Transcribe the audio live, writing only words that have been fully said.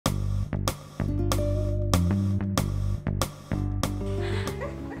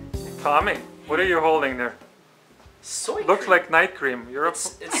Tommy, what are you holding there? Soy Looks cream. like night cream. You're up.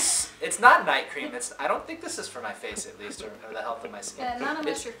 It's not night cream. I don't think this is for my face at least, or the health of my skin. Yeah, not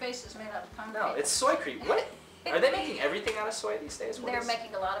unless your face is made out of concrete. No, it's soy cream. What? Are they making everything out of soy these days? They're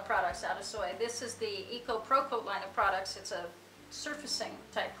making a lot of products out of soy. This is the Eco Pro Coat line of products. It's a surfacing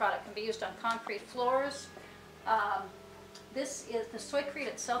type product. Can be used on concrete floors. This is the soycrete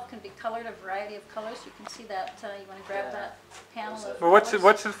itself can be colored a variety of colors. You can see that. You want to grab that panel of Well, what's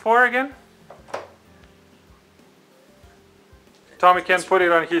it for again? Tommy can't put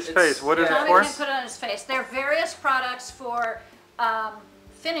it on his face. What is it for? Tommy can't put it on his face. There are various products for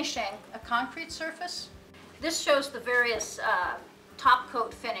finishing a concrete surface. This shows the various top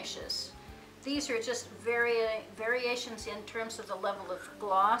coat finishes. These are just variations in terms of the level of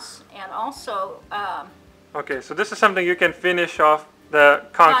gloss and also okay, so this is something you can finish off the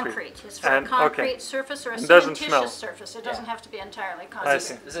concrete. It's for a concrete surface or a cementitious surface. It doesn't have to be entirely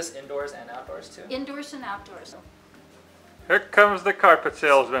concrete. Is this indoors and outdoors too? Indoors and outdoors. Here comes the carpet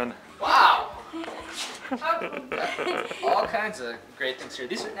salesman. Wow! All kinds of great things here.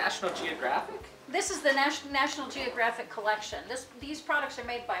 These are National Geographic? This is the National Geographic collection. These products are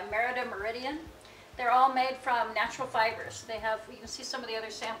made by Meridian. They're all made from natural fibers. They have, you can see some of the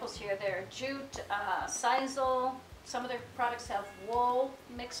other samples here. They're jute, sisal. Some of their products have wool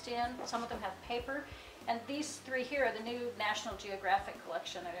mixed in. Some of them have paper. And these three here are the new National Geographic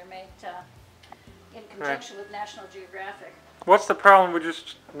collection that are made in conjunction with National Geographic. What's the problem with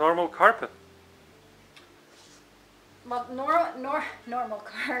just normal carpet? Well, normal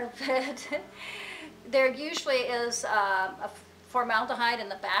carpet, there usually is a formaldehyde in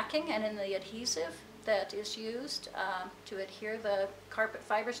the backing and in the adhesive that is used to adhere the carpet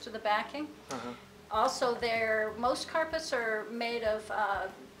fibers to the backing. Also, most carpets are made of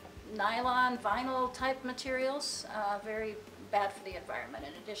nylon, vinyl type materials, very bad for the environment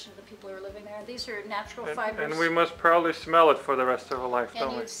in addition to the people who are living there. These are natural fibers. And we must probably smell it for the rest of our life, don't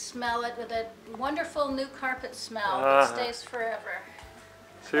we? And you smell it with a wonderful new carpet smell that stays forever.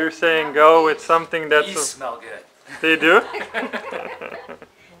 So you're saying go with something that's... These smell good. They do?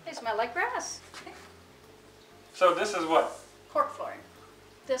 They smell like grass. So this is what? Cork flooring.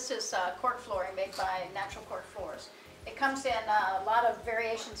 This is cork flooring made by Natural Cork Floors. It comes in a lot of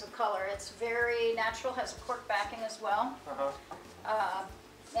variations of color. It's very natural, has a cork backing as well,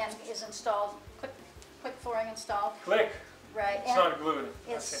 and is installed, quick flooring installed. Click. Right. It's not glued.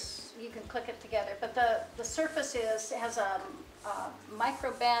 You can click it together, but the surface has a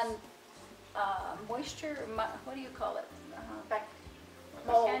microband moisture. What do you call it?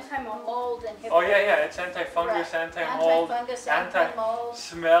 Mold inhibitor. Oh yeah, it's anti-fungus, anti-mold,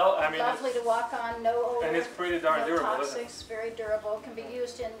 anti-smell. I mean, lovely to walk on, no odor. And it's pretty darn durable, toxics, isn't it? very durable. Can be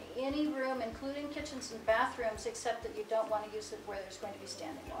used in any room, including kitchens and bathrooms, except that you don't want to use it where there's going to be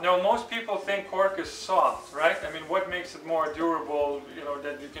standing water. No, most people think cork is soft, right? I mean, what makes it more durable? You know,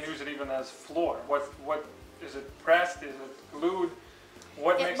 that you can use it even as floor. What is it? Pressed? Is it glued?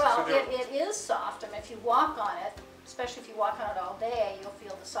 What makes it so durable? It is soft. I mean, if you walk on it, especially if you walk on it all day, you'll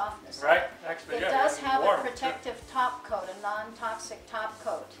feel the softness. Right? Actually, it does have a protective top coat, a non-toxic top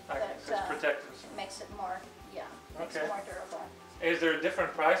coat that makes it more, makes it more durable. Is there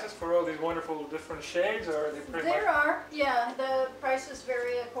different prices for all these wonderful different shades, or are they pretty much? There are, yeah. The prices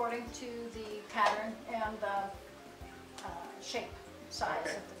vary according to the pattern and the shape, size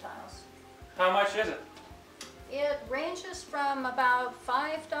of the tiles. How much is it? It ranges from about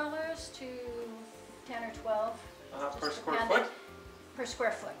 $5 to 10 or 12. Per square foot? Per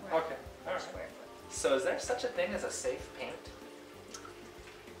square foot, right. Okay, all right. Square foot. So is there such a thing as a safe paint?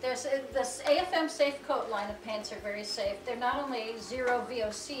 There's this AFM Safe Coat line of paints are very safe. They're not only zero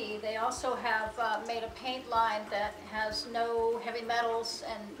VOC, they also have made a paint line that has no heavy metals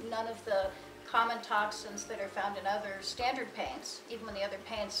and none of the common toxins that are found in other standard paints, even when the other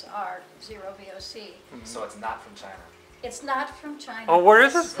paints are zero VOC. So it's not from China? It's not from China. Oh, where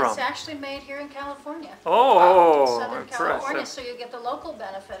is it from? It's actually made here in California. Oh, Southern California, so you get the local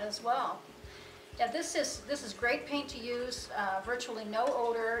benefit as well. Yeah, this is great paint to use. Virtually no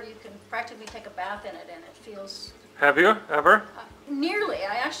odor. You can practically take a bath in it, and it feels. Have you ever? Nearly.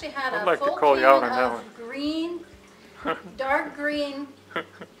 I actually had I'd a like to full call you out on that can one. of green, dark green.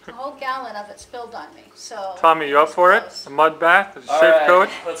 A whole gallon of it spilled on me. So. Tommy, you up for it? A mud bath, a safe coat?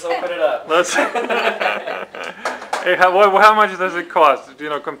 Let's open it up. Let's. Hey, how much does it cost? You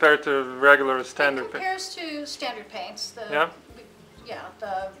know, compared to regular standard It compares to standard paints. Yeah.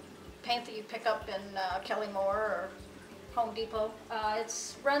 The paint that you pick up in Kelly Moore or Home Depot.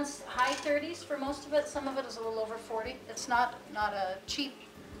 It runs high 30s for most of it. Some of it is a little over 40. It's not a cheap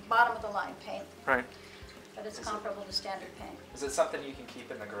bottom of the line paint. Right. but it's comparable to standard paint. Is it something you can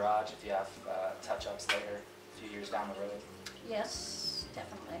keep in the garage if you have touch-ups later, a few years down the road? Yes,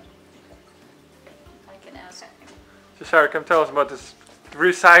 definitely. I can ask. So Sarah, come tell us about this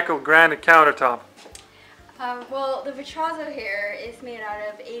recycled granite countertop. Well, the Vitrazo here is made out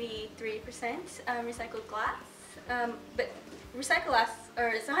of 83% recycled glass, but recycled glass, or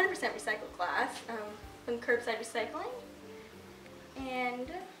it's 100% recycled glass from curbside recycling.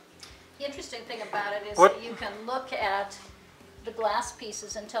 And The interesting thing about it is What- that you can look at the glass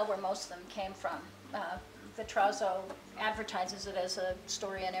pieces and tell where most of them came from. Vitrazo advertises it as a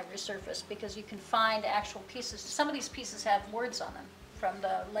story on every surface because you can find actual pieces. Some of these pieces have words on them from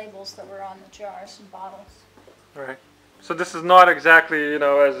the labels that were on the jars and bottles. Right. So this is not exactly, you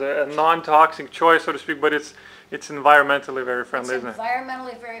know, as a non-toxic choice, so to speak, but it's environmentally very friendly, It's isn't it?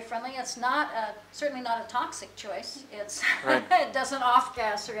 environmentally very friendly. It's not certainly not a toxic choice. It's Right. it doesn't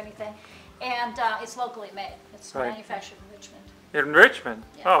off-gas or anything, and it's locally made. It's Right. manufactured in Richmond. In Richmond?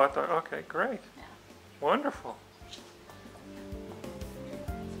 Yeah. Oh, I thought, okay, great. Yeah. Wonderful.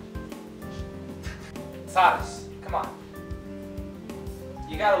 Tadas, come on.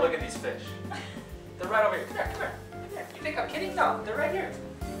 You gotta look at these fish. They're right over here. Come here, come here, come here. You think I'm kidding? No, they're right here.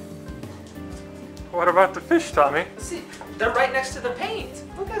 What about the fish, Tommy? See, they're right next to the paint.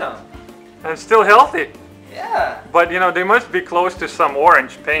 Look at them. And still healthy. Yeah. But, you know, they must be close to some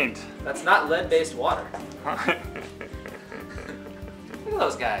orange paint. That's not lead-based water. Look at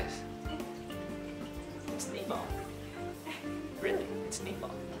those guys. It's Nemo. Really, it's Nemo.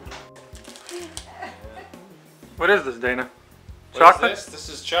 What is this, Dana? What Chocolate? is this? This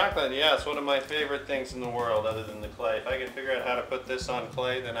is chocolate. Yeah, it's one of my favorite things in the world other than the clay. If I could figure out how to put this on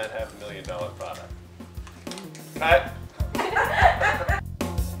clay, then I'd have $1 million product. Cut.